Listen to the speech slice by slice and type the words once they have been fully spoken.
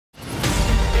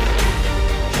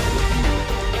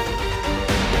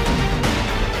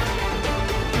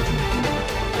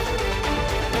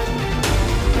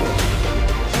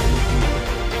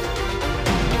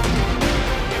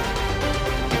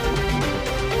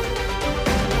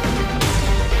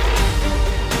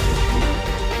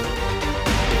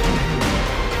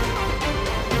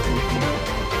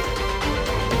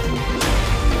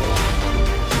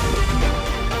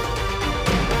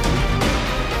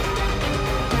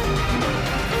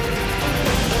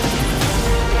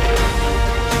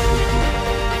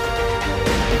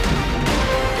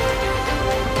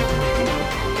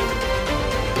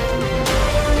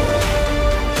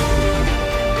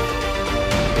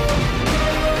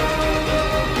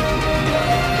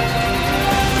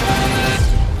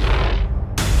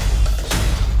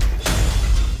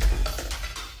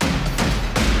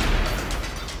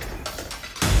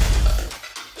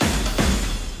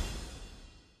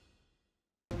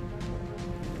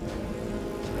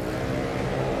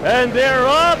And they're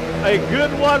up! A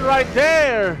good one right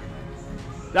there!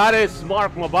 That is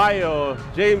Mark Mabayo,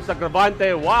 James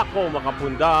Agravante, Wako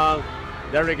Makapundang.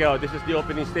 There we go. This is the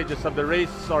opening stages of the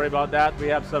race. Sorry about that. We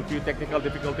have some few technical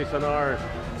difficulties on our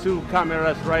two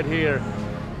cameras right here.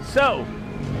 So,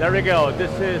 there we go.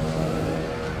 This is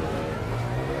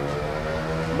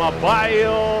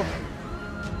Mabayo,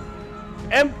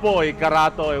 Empoy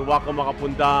Carato, and Wako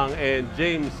Makapundang, and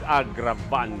James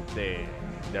Agravante.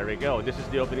 There we go. This is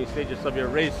the opening stages of your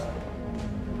race.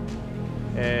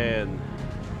 And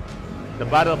the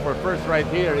battle for first right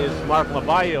here is Mark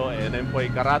Mabayo and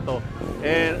Empoy Carato.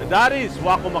 And that is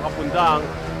Wako Makapundang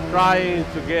trying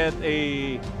to get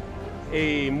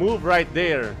a move right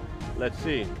there. Let's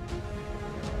see.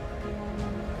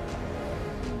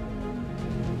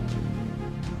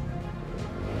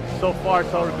 So far,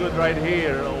 so good right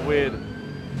here with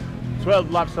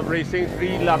 12 laps of racing,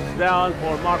 3 laps down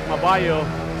for Mark Mabayo.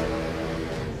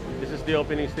 This is the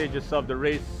opening stages of the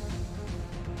race.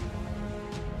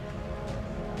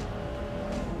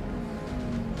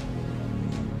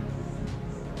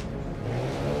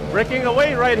 Breaking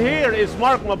away right here is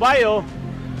Mark Mabayo.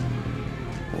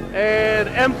 And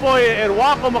Empoy and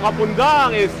Wako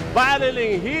Makapundang is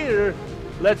battling here.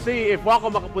 Let's see if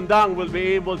Wako Makapundang will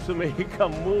be able to make a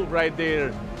move right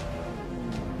there.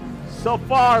 So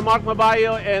far, Mark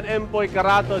Mabayo and Empoy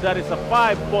Carato, that is a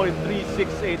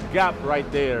 5.368 gap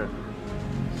right there.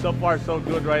 So far, so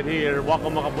good right here.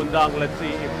 Wako Makapundang, let's see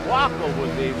if Wako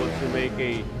will be able to make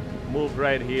a move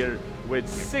right here. With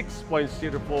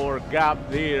 6.04 gap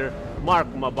there, Mark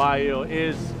Mabayo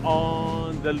is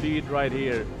on the lead right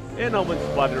here. And no one's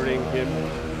bothering him.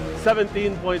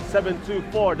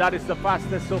 17.724, that is the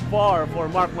fastest so far for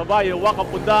Mark Mabayo. Wako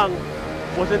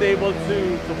Makapundang wasn't able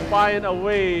to find a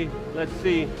way. Let's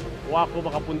see, Wako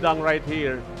Makapundang right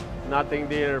here. Nothing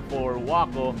there for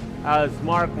Wako as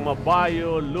Mark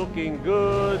Mabayo looking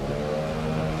good.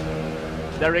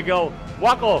 There we go.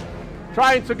 Wako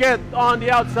trying to get on the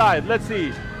outside. Let's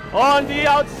see. On the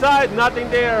outside, nothing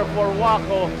there for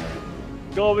Wako.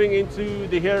 Going into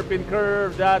the hairpin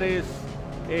curve, that is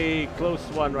a close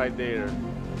one right there.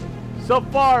 So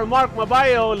far, Mark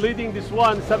Mabayo leading this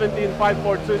one,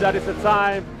 17.542. That is the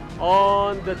time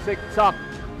on the TikTok.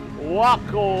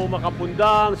 Wako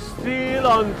Makapundang still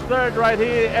on third right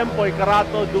here. Empoy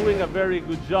Carato doing a very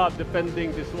good job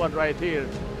defending this one right here.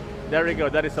 There we go.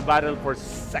 That is a battle for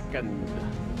second.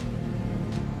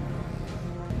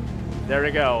 There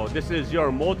we go. This is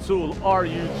your MOTUL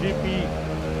RUGP.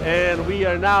 And we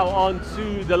are now on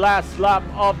to the last lap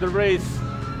of the race.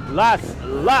 Last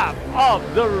lap of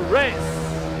the race.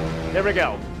 There we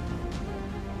go.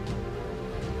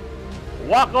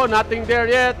 Wako, nothing there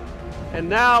yet. And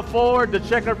now for the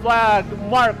checker flag,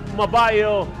 Mark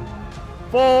Mabayo.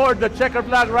 For the checker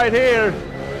flag right here.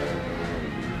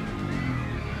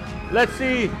 Let's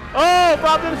see. Oh,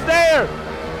 problems there.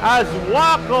 As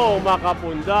Wako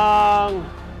Makapundang,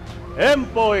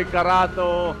 Empoy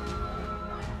Carato.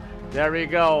 There we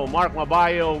go. Mark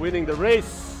Mabayo winning the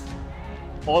race.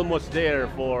 Almost there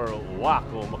for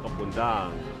Wako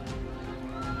Makapundang.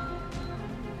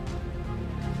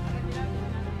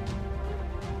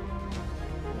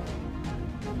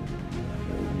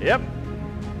 Yep.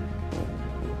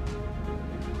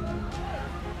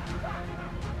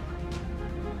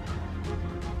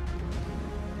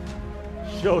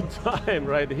 Showtime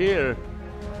right here.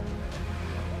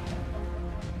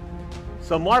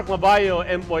 So Mark Mabayo,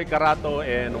 Empoy Carato,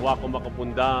 and Wako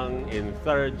Makapundang in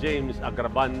third, James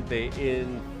Agravante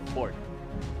in fourth.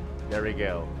 There we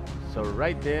go. So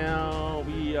right now,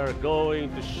 we are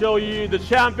going to show you the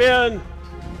champion.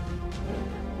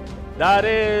 That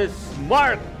is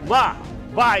Mark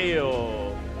Mabayo.